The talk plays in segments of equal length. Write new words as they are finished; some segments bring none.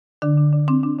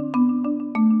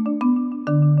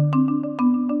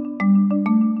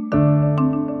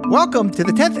Welcome to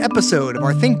the 10th episode of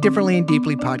our Think Differently and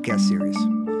Deeply podcast series.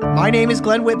 My name is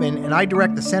Glenn Whitman, and I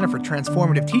direct the Center for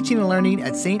Transformative Teaching and Learning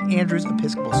at St. Andrew's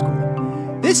Episcopal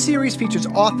School. This series features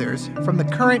authors from the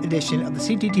current edition of the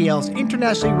CTTL's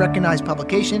internationally recognized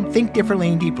publication, Think Differently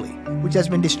and Deeply, which has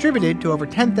been distributed to over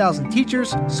 10,000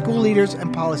 teachers, school leaders,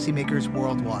 and policymakers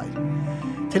worldwide.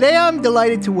 Today, I'm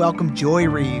delighted to welcome Joy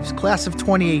Reeves, class of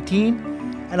 2018,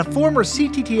 and a former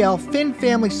CTTL Finn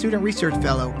Family Student Research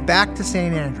Fellow, back to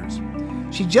St. Andrews.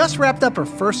 She just wrapped up her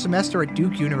first semester at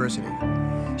Duke University.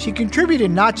 She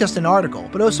contributed not just an article,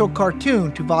 but also a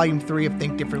cartoon to Volume 3 of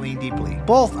Think Differently and Deeply,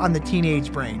 both on the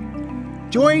teenage brain.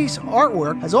 Joy's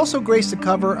artwork has also graced the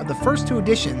cover of the first two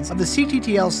editions of the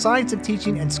CTTL Science of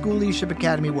Teaching and School Leadership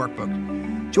Academy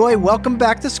workbook. Joy, welcome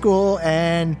back to school,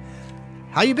 and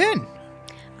how you been?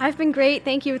 I've been great.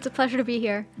 Thank you. It's a pleasure to be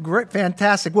here. Great.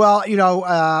 Fantastic. Well,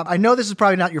 I know this is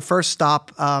probably not your first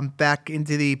stop back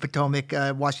into the Potomac,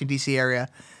 Washington, D.C. area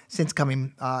since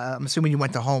coming. I'm assuming you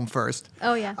went to home first.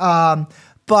 Oh, yeah.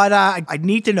 But I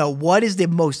need to know, what is the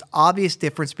most obvious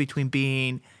difference between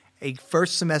being a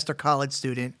first semester college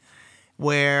student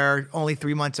where only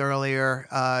 3 months earlier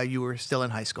you were still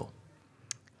in high school?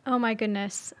 Oh, my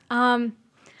goodness. I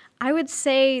would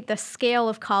say the scale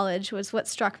of college was what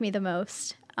struck me the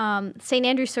most. St.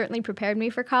 Andrews certainly prepared me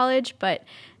for college, but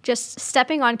just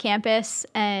stepping on campus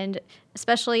and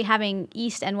especially having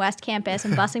East and West campus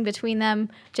and busing between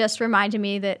them just reminded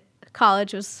me that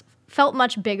college felt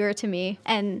much bigger to me.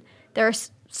 And there are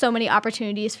so many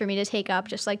opportunities for me to take up,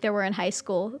 just like there were in high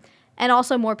school, and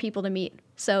also more people to meet.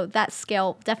 So that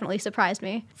scale definitely surprised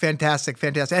me. Fantastic.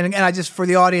 And I just, for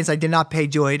the audience, I did not pay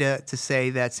Joy to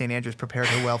say that St. Andrews prepared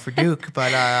her well for Duke,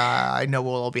 but I know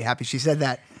we'll all be happy she said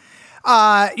that.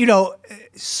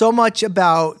 So much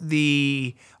about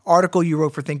the article you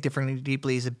wrote for Think Differently and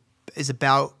Deeply is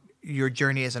about your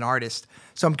journey as an artist.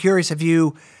 So I'm curious, have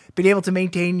you been able to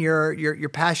maintain your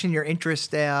passion, your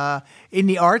interest in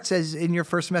the arts as in your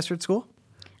first semester at school?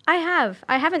 I have.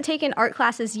 I haven't taken art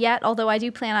classes yet, although I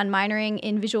do plan on minoring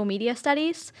in visual media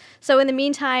studies. So in the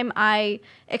meantime, I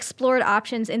explored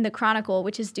options in the Chronicle,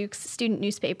 which is Duke's student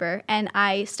newspaper, and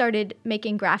I started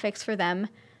making graphics for them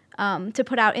to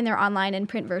put out in their online and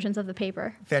print versions of the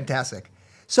paper. Fantastic.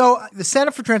 So the Center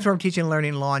for Transformative Teaching and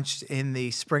Learning launched in the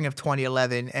spring of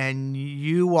 2011, and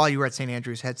you, while you were at St.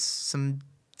 Andrews, had some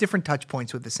different touch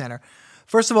points with the center.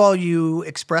 First of all, you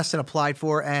expressed and applied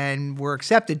for and were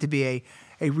accepted to be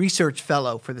a research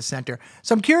fellow for the center.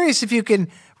 So I'm curious if you can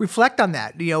reflect on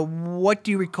that. What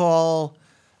do you recall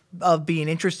of being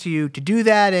interest to you to do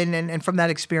that, and from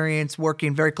that experience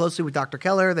working very closely with Dr.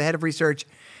 Keller, the head of research,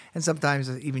 and sometimes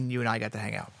even you and I got to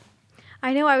hang out.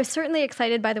 I know I was certainly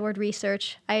excited by the word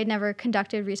research. I had never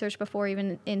conducted research before,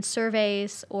 even in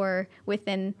surveys or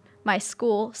within my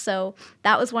school. So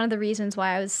that was one of the reasons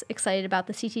why I was excited about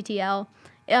the CTTL.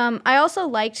 I also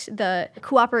liked the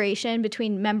cooperation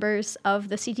between members of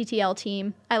the CTTL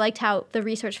team. I liked how the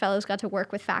research fellows got to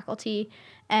work with faculty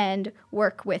and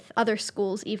work with other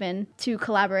schools even to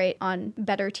collaborate on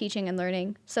better teaching and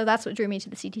learning. So that's what drew me to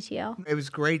the CTTL. It was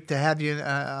great to have you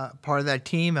part of that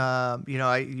team.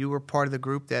 You were part of the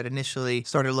group that initially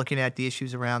started looking at the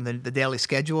issues around the daily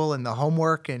schedule and the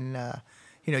homework, and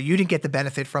you didn't get the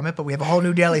benefit from it, but we have a whole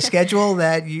new daily schedule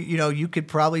that you could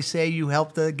probably say you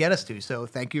helped get us to. So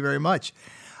thank you very much.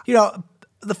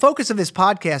 The focus of this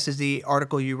podcast is the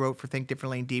article you wrote for Think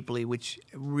Differently and Deeply, which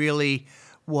really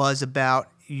was about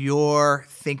your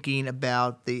thinking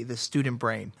about the student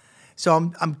brain.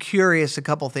 So I'm curious, a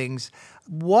couple things.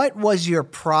 What was your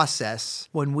process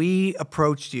when we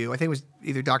approached you? I think it was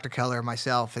either Dr. Keller or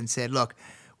myself, and said, look,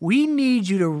 we need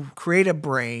you to create a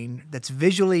brain that's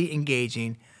visually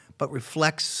engaging but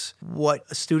reflects what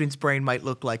a student's brain might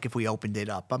look like if we opened it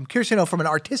up. I'm curious to know, from an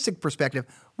artistic perspective,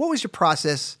 what was your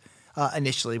process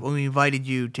initially when we invited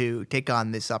you to take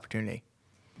on this opportunity?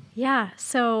 Yeah,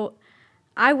 so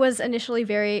I was initially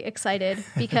very excited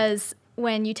because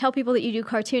when you tell people that you do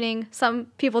cartooning, some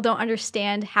people don't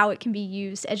understand how it can be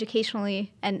used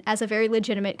educationally and as a very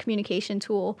legitimate communication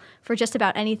tool for just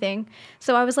about anything.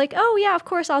 So I was like, oh yeah, of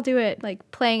course I'll do it,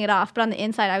 like playing it off. But on the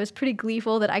inside, I was pretty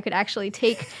gleeful that I could actually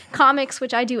take comics,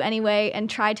 which I do anyway, and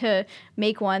try to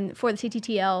make one for the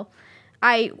CTTL.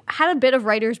 I had a bit of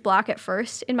writer's block at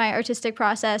first in my artistic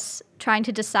process, trying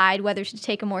to decide whether to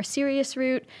take a more serious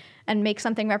route and make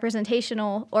something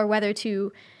representational or whether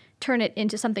to turn it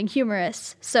into something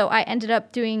humorous. So I ended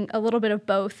up doing a little bit of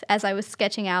both as I was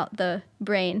sketching out the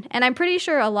brain. And I'm pretty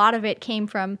sure a lot of it came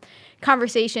from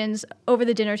conversations over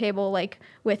the dinner table, like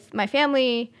with my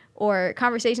family, or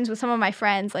conversations with some of my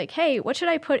friends, like, hey, what should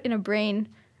I put in a brain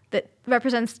that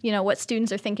represents, what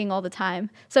students are thinking all the time.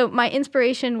 So my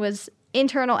inspiration was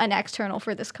internal and external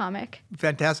for this comic.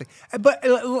 Fantastic. But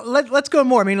let's go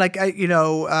more. I mean, like, I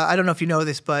don't know if you know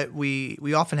this, but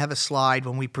we often have a slide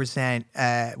when we present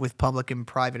with public and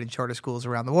private and charter schools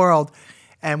around the world.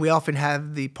 And we often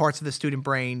have the parts of the student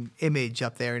brain image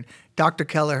up there. And Dr.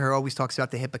 Kelleher always talks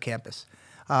about the hippocampus.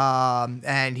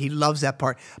 And he loves that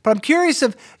part. But I'm curious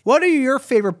of what are your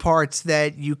favorite parts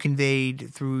that you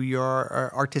conveyed through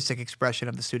your artistic expression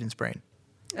of the student's brain?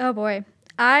 Oh, boy.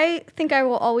 I think I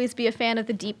will always be a fan of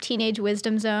the deep teenage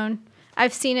wisdom zone.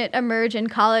 I've seen it emerge in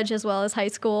college as well as high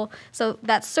school, so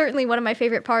that's certainly one of my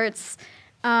favorite parts.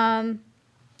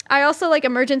 I also like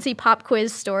emergency pop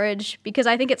quiz storage because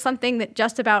I think it's something that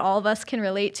just about all of us can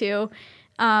relate to.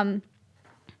 And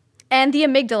the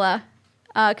amygdala,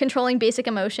 controlling basic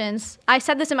emotions. I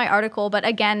said this in my article, but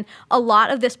again, a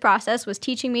lot of this process was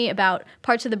teaching me about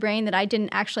parts of the brain that I didn't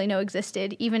actually know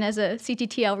existed, even as a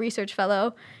CTTL research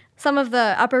fellow. Some of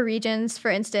the upper regions,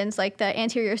 for instance, like the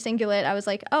anterior cingulate, I was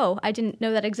like, oh, I didn't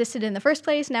know that existed in the first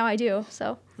place. Now I do.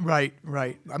 So Right.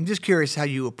 I'm just curious how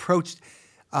you approached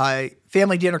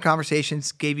family dinner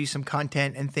conversations, gave you some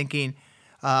content and thinking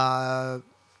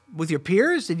with your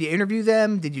peers. Did you interview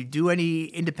them? Did you do any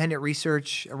independent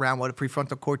research around what a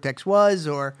prefrontal cortex was?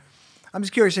 Or I'm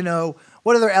just curious to know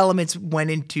what other elements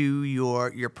went into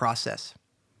your process.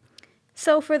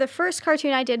 So for the first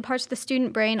cartoon I did, Parts of the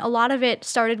Student Brain, a lot of it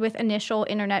started with initial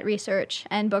internet research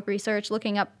and book research,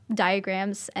 looking up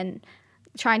diagrams and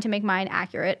trying to make mine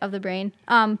accurate of the brain.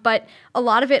 But a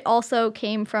lot of it also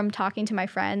came from talking to my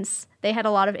friends. They had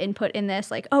a lot of input in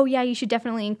this, like, oh, yeah, you should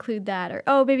definitely include that, or,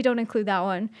 oh, maybe don't include that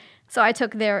one. So I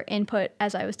took their input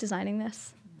as I was designing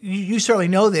this. You certainly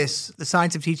know this, the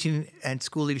Science of Teaching and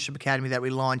School Leadership Academy that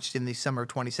we launched in the summer of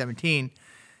 2017.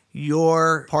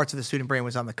 Your Parts of the Student Brain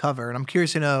was on the cover, and I'm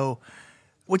curious to know,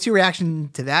 what's your reaction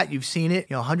to that? You've seen it.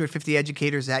 150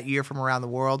 educators that year from around the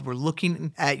world were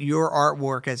looking at your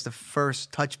artwork as the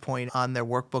first touch point on their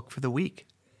workbook for the week.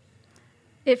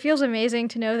 It feels amazing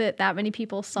to know that many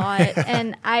people saw it,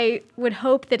 and I would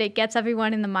hope that it gets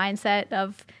everyone in the mindset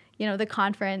of, the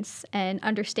conference and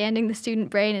understanding the student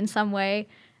brain in some way.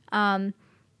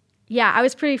 I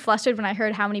was pretty flustered when I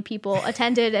heard how many people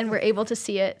attended and were able to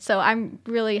see it. So I'm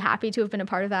really happy to have been a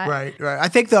part of that. Right. I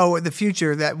think, though, in the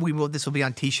future that this will be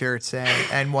on T-shirts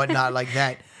and whatnot like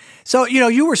that. So,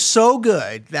 you were so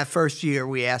good that first year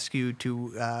we asked you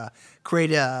to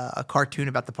create a cartoon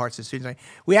about the parts of the students.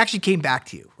 We actually came back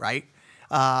to you, right,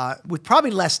 with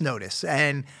probably less notice.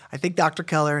 And I think Dr.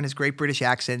 Kelleher in his great British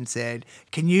accent said,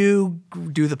 can you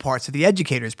do the parts of the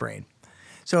educator's brain?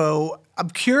 So I'm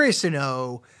curious to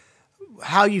know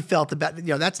how you felt about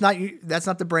that's not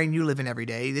the brain you live in every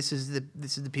day. This is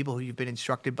the people who you've been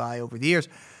instructed by over the years.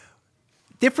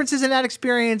 Differences in that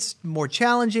experience, more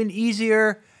challenging,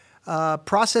 easier,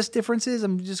 process differences.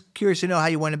 I'm just curious to know how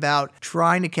you went about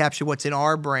trying to capture what's in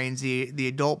our brains, the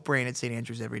adult brain at St.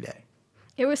 Andrews every day.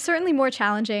 It was certainly more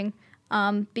challenging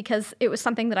because it was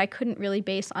something that I couldn't really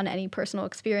base on any personal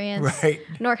experience. Right.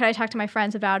 Nor could I talk to my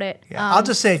friends about it. Yeah. I'll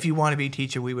just say, if you want to be a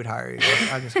teacher, we would hire you.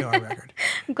 I'll just go on record.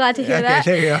 I'm glad to hear that.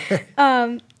 There you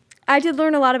go. I did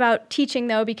learn a lot about teaching,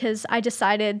 though, because I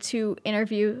decided to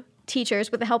interview teachers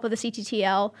with the help of the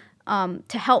CTTL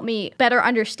to help me better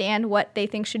understand what they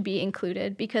think should be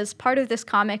included, because part of this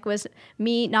comic was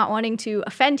me not wanting to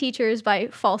offend teachers by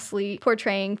falsely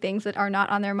portraying things that are not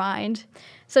on their mind.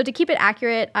 So to keep it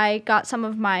accurate, I got some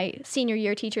of my senior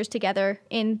year teachers together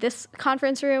in this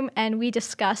conference room, and we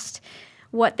discussed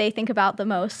what they think about the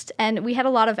most. And we had a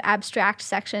lot of abstract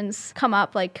sections come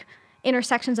up, like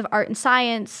intersections of art and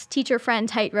science, teacher-friend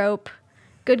tightrope,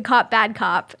 good cop, bad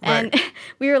cop. Right. And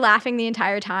we were laughing the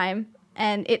entire time,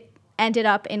 and it ended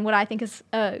up in what I think is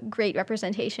a great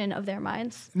representation of their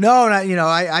minds. No,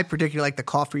 I particularly like the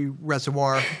coffee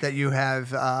reservoir that you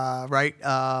have, right,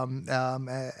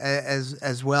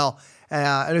 as well.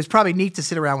 And it was probably neat to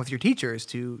sit around with your teachers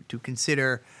to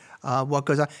consider what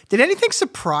goes on. Did anything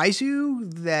surprise you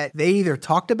that they either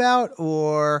talked about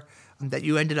or that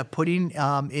you ended up putting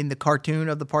in the cartoon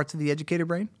of the Parts of the Educator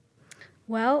Brain?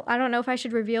 Well, I don't know if I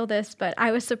should reveal this, but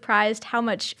I was surprised how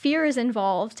much fear is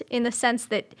involved, in the sense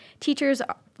that teachers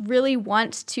really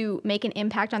want to make an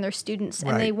impact on their students,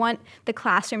 and they want the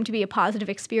classroom to be a positive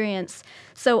experience.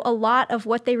 So a lot of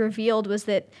what they revealed was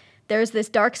that there's this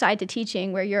dark side to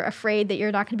teaching where you're afraid that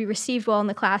you're not going to be received well in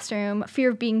the classroom,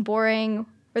 fear of being boring,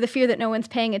 or the fear that no one's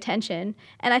paying attention.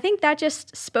 And I think that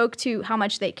just spoke to how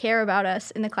much they care about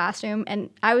us in the classroom, and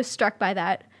I was struck by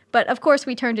that. But of course,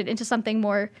 we turned it into something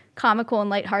more comical and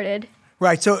lighthearted.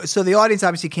 Right. So the audience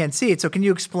obviously can't see it. So can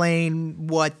you explain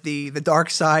what the dark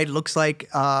side looks like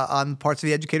on parts of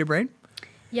the educator brain?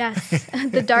 Yes.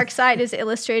 The dark side is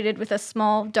illustrated with a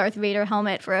small Darth Vader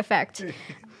helmet for effect.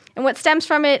 And what stems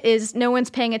from it is no one's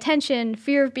paying attention,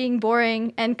 fear of being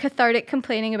boring, and cathartic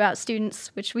complaining about students,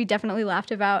 which we definitely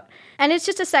laughed about. And it's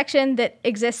just a section that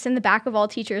exists in the back of all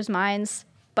teachers' minds,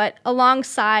 but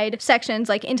alongside sections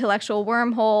like intellectual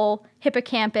wormhole,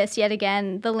 hippocampus, yet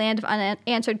again, the land of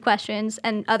unanswered questions,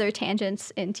 and other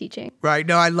tangents in teaching. Right.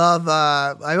 No,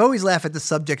 I always laugh at the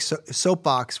subject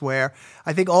soapbox, where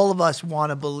I think all of us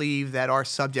want to believe that our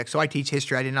subject, so I teach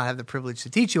history, I did not have the privilege to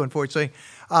teach you, unfortunately,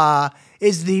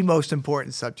 is the most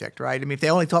important subject, right? I mean, if they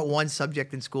only taught one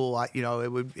subject in school,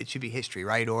 it should be history,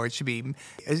 right? Or it should be,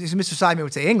 as Mr. Simon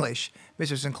would say, English.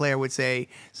 Mr. Sinclair would say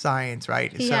science,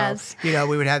 right? He has.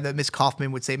 We would have Miss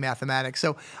Kaufman would say mathematics.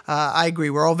 So I agree.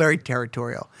 We're all very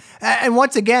territorial. And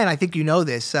once again, I think you know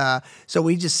this. So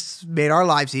we just made our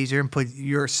lives easier and put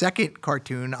your second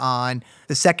cartoon on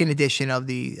the second edition of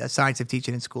the Science of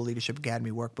Teaching and School Leadership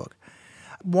Academy workbook.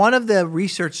 One of the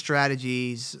research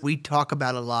strategies we talk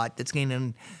about a lot that's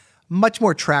gaining much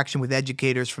more traction with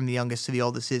educators from the youngest to the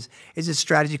oldest is a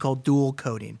strategy called dual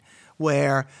coding,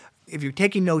 where if you're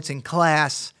taking notes in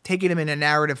class, taking them in a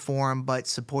narrative form, but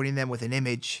supporting them with an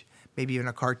image, maybe even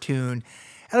a cartoon.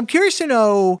 And I'm curious to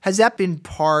know, has that been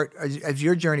part of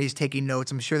your journey is taking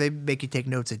notes? I'm sure they make you take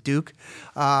notes at Duke.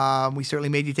 We certainly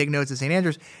made you take notes at St.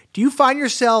 Andrews. Do you find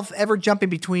yourself ever jumping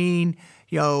between,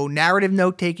 narrative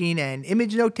note-taking and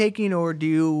image note-taking, or do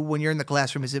you, when you're in the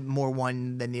classroom, is it more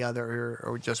one than the other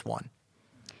or just one?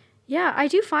 Yeah, I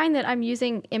do find that I'm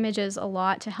using images a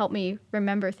lot to help me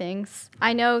remember things.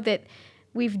 I know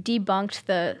we've debunked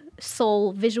the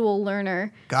sole visual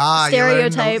learner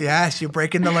stereotype. Yes, you're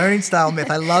breaking the learning style myth.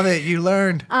 I love it. You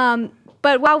learned.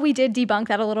 But while we did debunk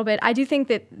that a little bit, I do think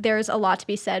that there's a lot to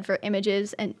be said for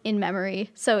images and in memory.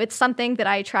 So it's something that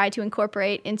I try to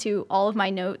incorporate into all of my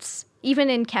notes.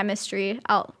 Even in chemistry,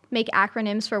 I'll make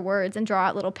acronyms for words and draw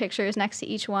out little pictures next to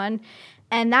each one.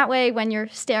 And that way, when you're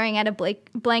staring at a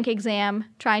blank exam,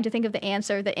 trying to think of the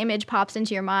answer, the image pops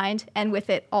into your mind, and with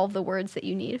it, all of the words that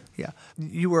you need. Yeah.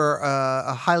 You were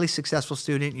a highly successful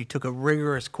student. You took a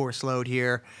rigorous course load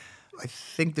here. I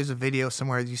think there's a video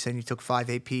somewhere you said you took 5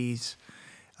 APs.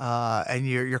 And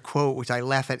your quote, which I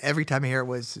laugh at every time I hear it,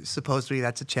 was supposedly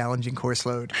that's a challenging course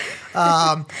load.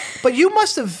 But you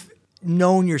must have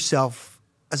known yourself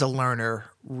as a learner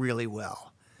really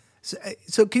well.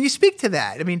 So can you speak to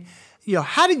that? I mean,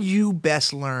 how did you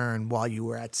best learn while you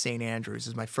were at St. Andrews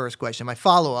is my first question. My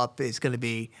follow-up is going to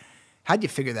be, how'd you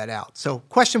figure that out? So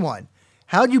question one,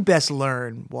 how'd you best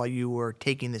learn while you were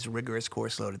taking this rigorous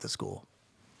course load at the school?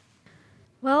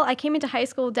 Well, I came into high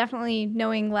school definitely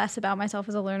knowing less about myself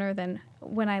as a learner than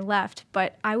when I left,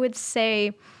 but I would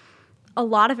say a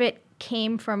lot of it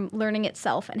came from learning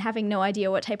itself and having no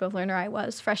idea what type of learner I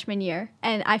was freshman year.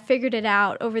 And I figured it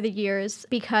out over the years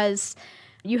because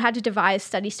you had to devise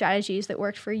study strategies that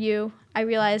worked for you. I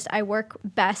realized I work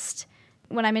best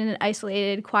when I'm in an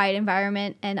isolated, quiet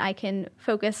environment and I can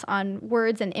focus on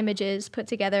words and images put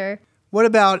together.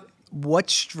 What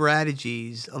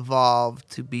strategies evolved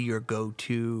to be your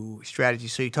go-to strategy?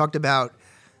 So you talked about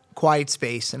quiet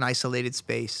space and isolated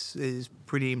space is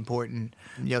pretty important.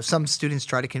 Some students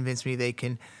try to convince me they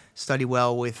can study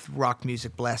well with rock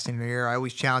music blasting in their ear. I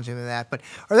always challenge them with that. But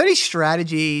are there any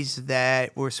strategies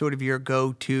that were sort of your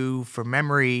go-to for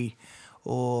memory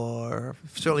or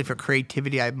certainly for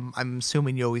creativity? I'm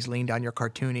assuming you always leaned on your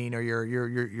cartooning or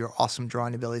your awesome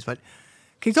drawing abilities. But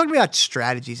can you talk to me about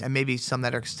strategies and maybe some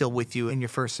that are still with you in your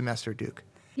first semester at Duke?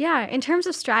 Yeah, in terms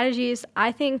of strategies,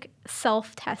 I think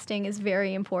self-testing is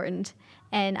very important.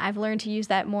 And I've learned to use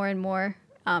that more and more,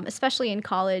 especially in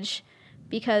college,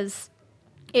 because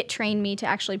it trained me to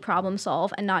actually problem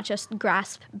solve and not just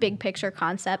grasp big picture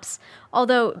concepts.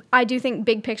 Although I do think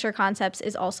big picture concepts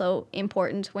is also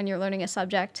important when you're learning a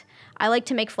subject. I like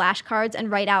to make flashcards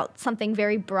and write out something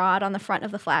very broad on the front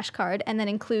of the flashcard and then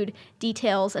include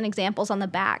details and examples on the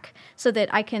back so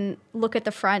that I can look at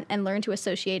the front and learn to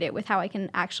associate it with how I can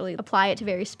actually apply it to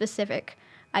very specific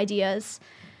ideas.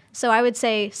 So I would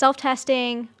say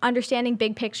self-testing, understanding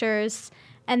big pictures,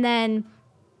 and then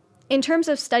in terms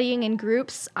of studying in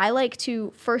groups, I like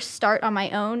to first start on my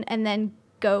own and then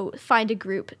go find a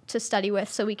group to study with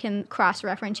so we can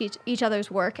cross-reference each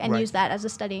other's work and use that as a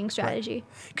studying strategy.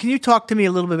 Right. Can you talk to me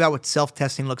a little bit about what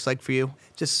self-testing looks like for you,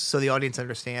 just so the audience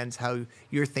understands how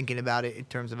you're thinking about it in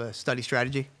terms of a study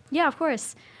strategy? Yeah, of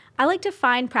course. I like to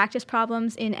find practice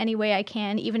problems in any way I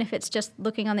can, even if it's just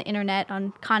looking on the internet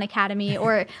on Khan Academy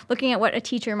or looking at what a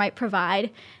teacher might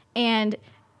provide. And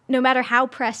no matter how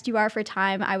pressed you are for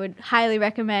time, I would highly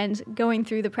recommend going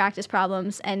through the practice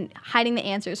problems and hiding the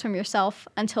answers from yourself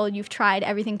until you've tried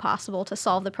everything possible to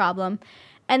solve the problem.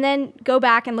 And then go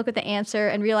back and look at the answer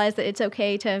and realize that it's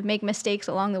okay to make mistakes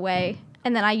along the way.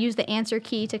 And then I use the answer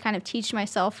key to kind of teach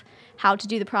myself how to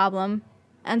do the problem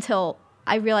until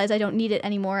I realize I don't need it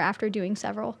anymore after doing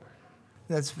several.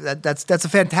 That's a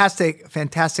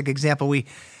fantastic example.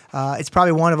 It's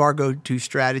probably one of our go-to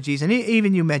strategies, and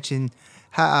even you mentioned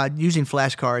using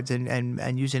flashcards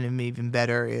and using them even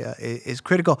better is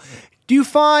critical. Do you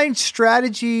find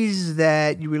strategies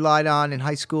that you relied on in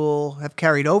high school have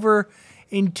carried over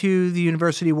into the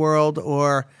university world,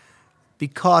 or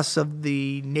because of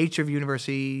the nature of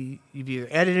university, you've either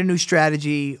added a new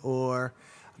strategy or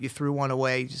you threw one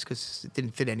away just because it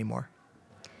didn't fit anymore?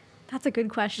 That's a good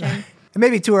question. It may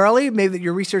be too early. Maybe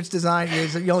your research design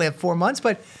is you only have 4 months,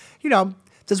 but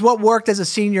does what worked as a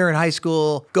senior in high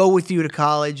school go with you to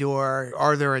college, or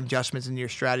are there adjustments in your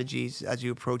strategies as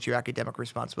you approach your academic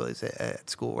responsibilities at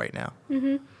school right now?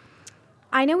 Mm-hmm.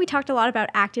 I know we talked a lot about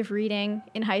active reading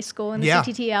in high school and the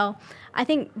CTTL. I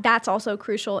think that's also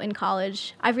crucial in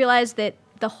college. I've realized that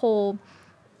the whole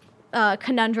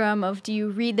conundrum of, do you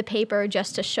read the paper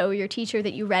just to show your teacher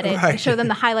that you read it, and show them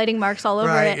the highlighting marks all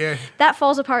over it, that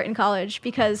falls apart in college,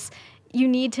 because you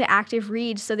need to active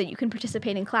read so that you can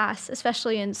participate in class,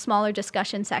 especially in smaller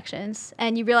discussion sections.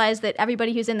 And you realize that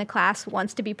everybody who's in the class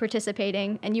wants to be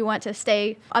participating, and you want to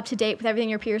stay up to date with everything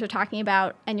your peers are talking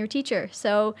about and your teacher.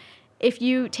 So if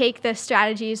you take the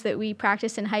strategies that we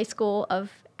practiced in high school of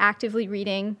actively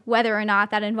reading, whether or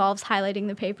not that involves highlighting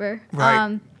the paper.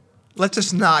 Right. Let's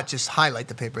just not just highlight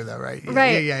the paper, though, right?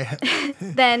 Right. Yeah.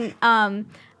 Then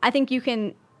I think you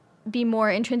can be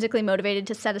more intrinsically motivated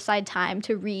to set aside time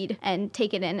to read and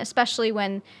take it in, especially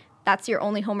when that's your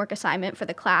only homework assignment for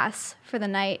the class for the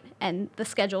night and the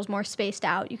schedule's more spaced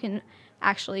out. You can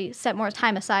actually set more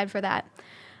time aside for that.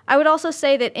 I would also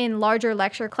say that in larger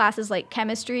lecture classes like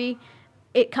chemistry,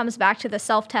 it comes back to the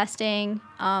self-testing,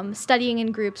 studying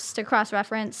in groups to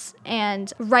cross-reference,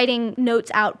 and writing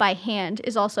notes out by hand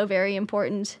is also very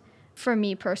important for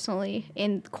me personally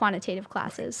in quantitative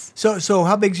classes. So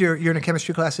how big's you're in a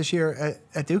chemistry class this year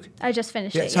at Duke? I just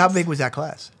finished it. So how big was that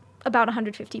class? About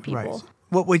 150 people.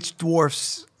 Right. Which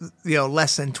dwarfs,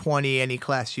 less than 20 any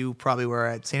class you probably were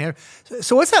at St. Andrews.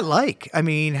 So what's that like? I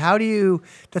mean,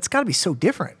 that's got to be so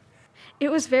different. It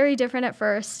was very different at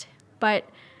first, but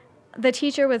the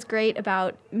teacher was great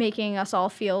about making us all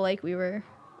feel like we were,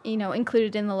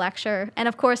 included in the lecture. And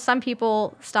of course, some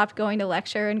people stopped going to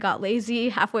lecture and got lazy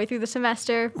halfway through the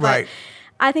semester. But right.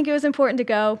 I think it was important to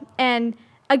go. And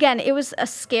again, it was a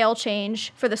scale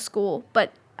change for the school,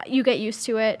 but you get used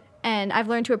to it. And I've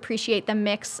learned to appreciate the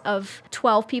mix of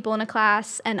 12 people in a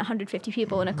class and 150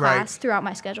 people in a class throughout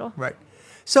my schedule. Right.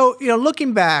 So,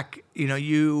 looking back,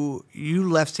 you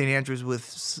left St. Andrews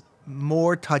with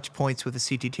more touch points with the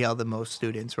CTTL than most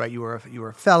students, right? You were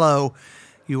a fellow,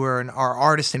 you were our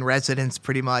artist in residence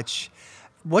pretty much.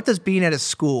 What does being at a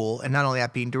school, and not only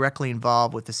that, being directly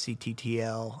involved with the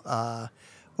CTTL,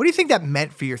 what do you think that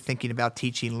meant for your thinking about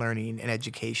teaching, learning, and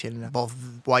education, both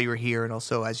while you were here and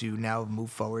also as you now move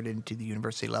forward into the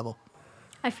university level?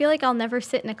 I feel like I'll never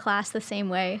sit in a class the same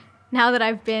way now that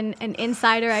I've been an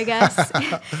insider, I guess,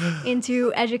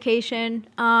 into education.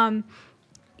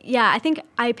 I think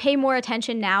I pay more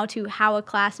attention now to how a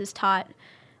class is taught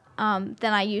than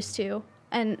I used to.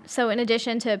 And so in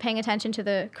addition to paying attention to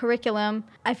the curriculum,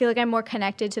 I feel like I'm more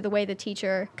connected to the way the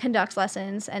teacher conducts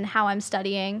lessons and how I'm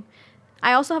studying.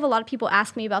 I also have a lot of people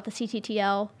ask me about the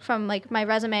CTTL from my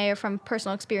resume or from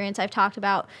personal experience I've talked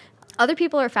about. Other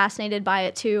people are fascinated by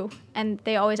it too, and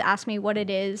they always ask me what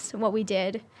it is, what we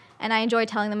did, and I enjoy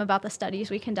telling them about the studies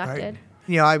we conducted.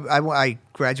 Right. I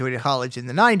graduated college in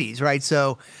the 90s, right?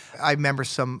 So I remember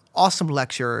some awesome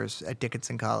lecturers at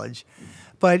Dickinson College.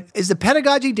 But is the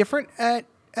pedagogy different at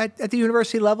the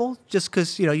university level? Just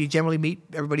because, you generally meet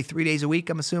everybody 3 days a week,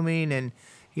 I'm assuming, and,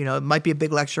 it might be a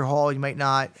big lecture hall, you might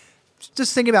not.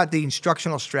 Just think about the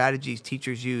instructional strategies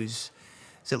teachers use.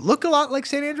 Does it look a lot like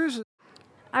St. Andrews?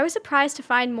 I was surprised to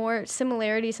find more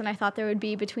similarities than I thought there would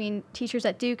be between teachers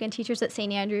at Duke and teachers at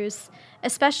St. Andrews,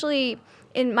 especially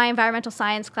in my environmental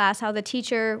science class, how the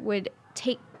teacher would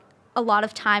take a lot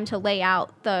of time to lay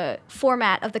out the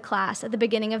format of the class at the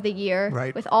beginning of the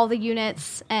year with all the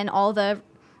units and all the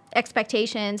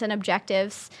expectations and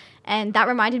objectives. And that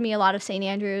reminded me a lot of St.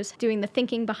 Andrews, doing the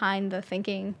thinking behind the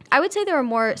thinking. I would say there were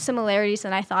more similarities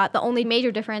than I thought, the only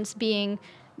major difference being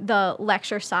the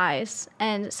lecture size.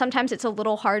 And sometimes it's a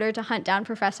little harder to hunt down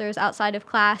professors outside of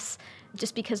class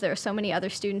just because there are so many other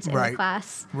students in Right. the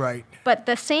class. Right. But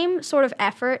the same sort of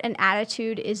effort and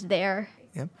attitude is there.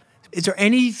 Yep. Is there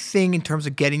anything in terms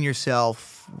of getting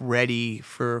yourself ready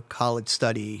for college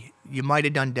study you might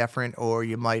have done different, or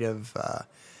you might have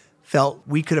felt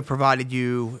we could have provided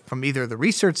you from either the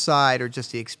research side or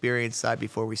just the experience side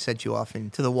before we sent you off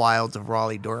into the wilds of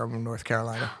Raleigh, Durham, North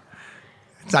Carolina?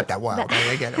 It's not that wild.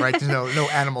 I get it, right? There's no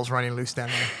animals running loose down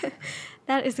there.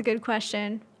 That is a good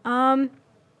question.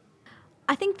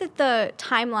 I think that the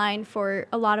timeline for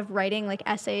a lot of writing, like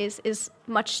essays, is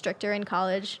much stricter in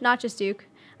college, not just Duke.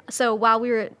 So while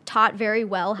we were taught very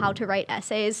well how to write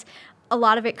essays, a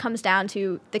lot of it comes down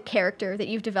to the character that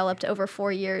you've developed over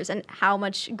 4 years and how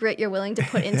much grit you're willing to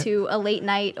put into a late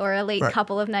night or a late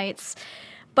couple of nights.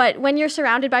 But when you're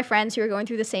surrounded by friends who are going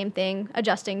through the same thing,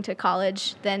 adjusting to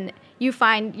college, then you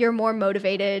find you're more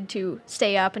motivated to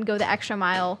stay up and go the extra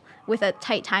mile with a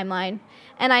tight timeline.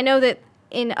 And I know that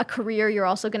in a career, you're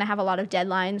also going to have a lot of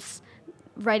deadlines.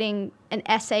 Writing an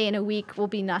essay in a week will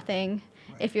be nothing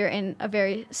if you're in a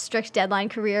very strict deadline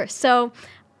career. So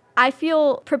I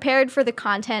feel prepared for the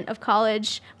content of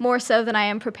college more so than I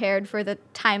am prepared for the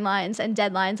timelines and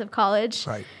deadlines of college.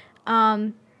 Right.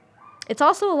 It's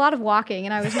also a lot of walking,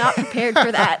 and I was not prepared for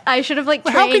that. I should have trained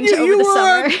How can you? over You the were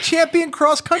summer. a champion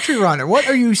cross-country runner. What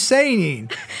are you saying?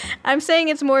 I'm saying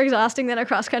it's more exhausting than a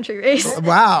cross-country race.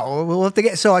 Wow. We'll have to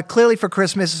get, so clearly for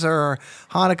Christmas or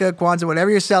Hanukkah, Kwanzaa, whatever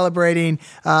you're celebrating,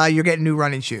 you're getting new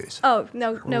running shoes. Oh,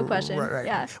 no question. Right.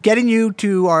 Yeah. Getting you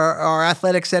to our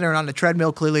athletic center and on the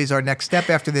treadmill clearly is our next step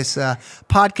after this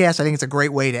podcast. I think it's a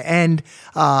great way to end.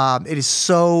 It is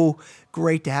so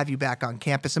great to have you back on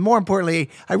campus. And more importantly,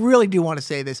 I really do want to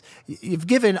say this. You've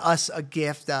given us a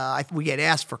gift. We get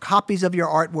asked for copies of your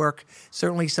artwork.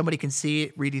 Certainly somebody can see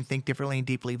it, Reading, Think Differently and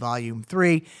Deeply, Volume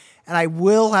 3. And I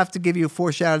will have to give you a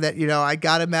foreshadow that, I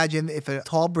got to imagine if a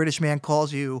tall British man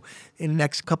calls you in the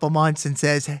next couple months and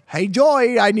says, hey,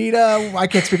 Joy, I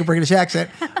can't speak a British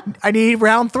accent. I need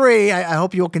round 3. I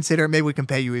hope you'll consider it. Maybe we can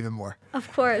pay you even more.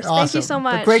 Of course. Awesome. Thank you so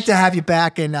much. But great to have you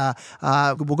back. And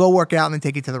we'll go work out and then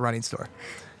take you to the running store.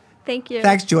 Thank you.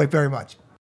 Thanks, Joy, very much.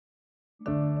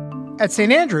 At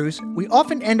St. Andrews, we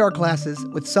often end our classes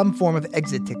with some form of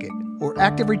exit ticket or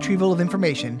active retrieval of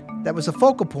information that was a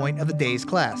focal point of the day's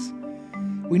class.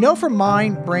 We know from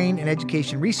mind, brain, and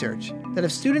education research that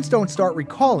if students don't start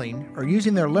recalling or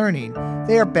using their learning,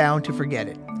 they are bound to forget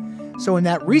it. So in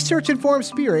that research-informed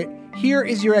spirit, here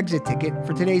is your exit ticket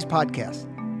for today's podcast.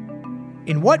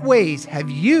 In what ways have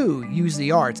you used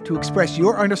the arts to express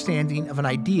your understanding of an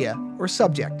idea or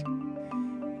subject?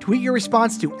 Tweet your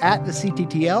response to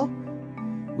 @theCTTL.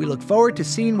 We look forward to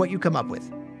seeing what you come up with.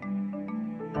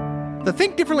 The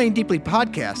Think Differently and Deeply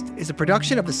podcast is a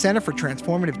production of the Center for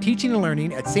Transformative Teaching and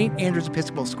Learning at St. Andrews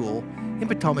Episcopal School in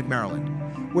Potomac, Maryland,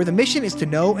 where the mission is to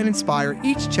know and inspire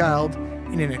each child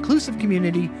in an inclusive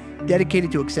community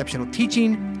dedicated to exceptional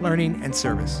teaching, learning, and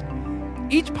service.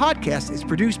 Each podcast is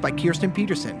produced by Kirsten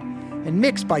Peterson and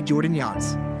mixed by Jordan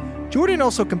Yance. Jordan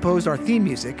also composed our theme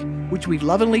music, which we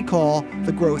lovingly call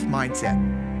The Growth Mindset.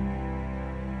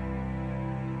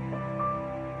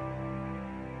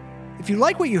 If you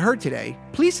like what you heard today,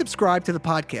 please subscribe to the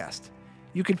podcast.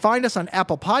 You can find us on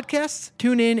Apple Podcasts,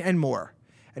 TuneIn, and more.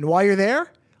 And while you're there,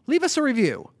 leave us a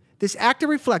review. This active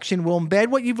reflection will embed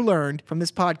what you've learned from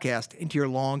this podcast into your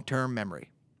long-term memory.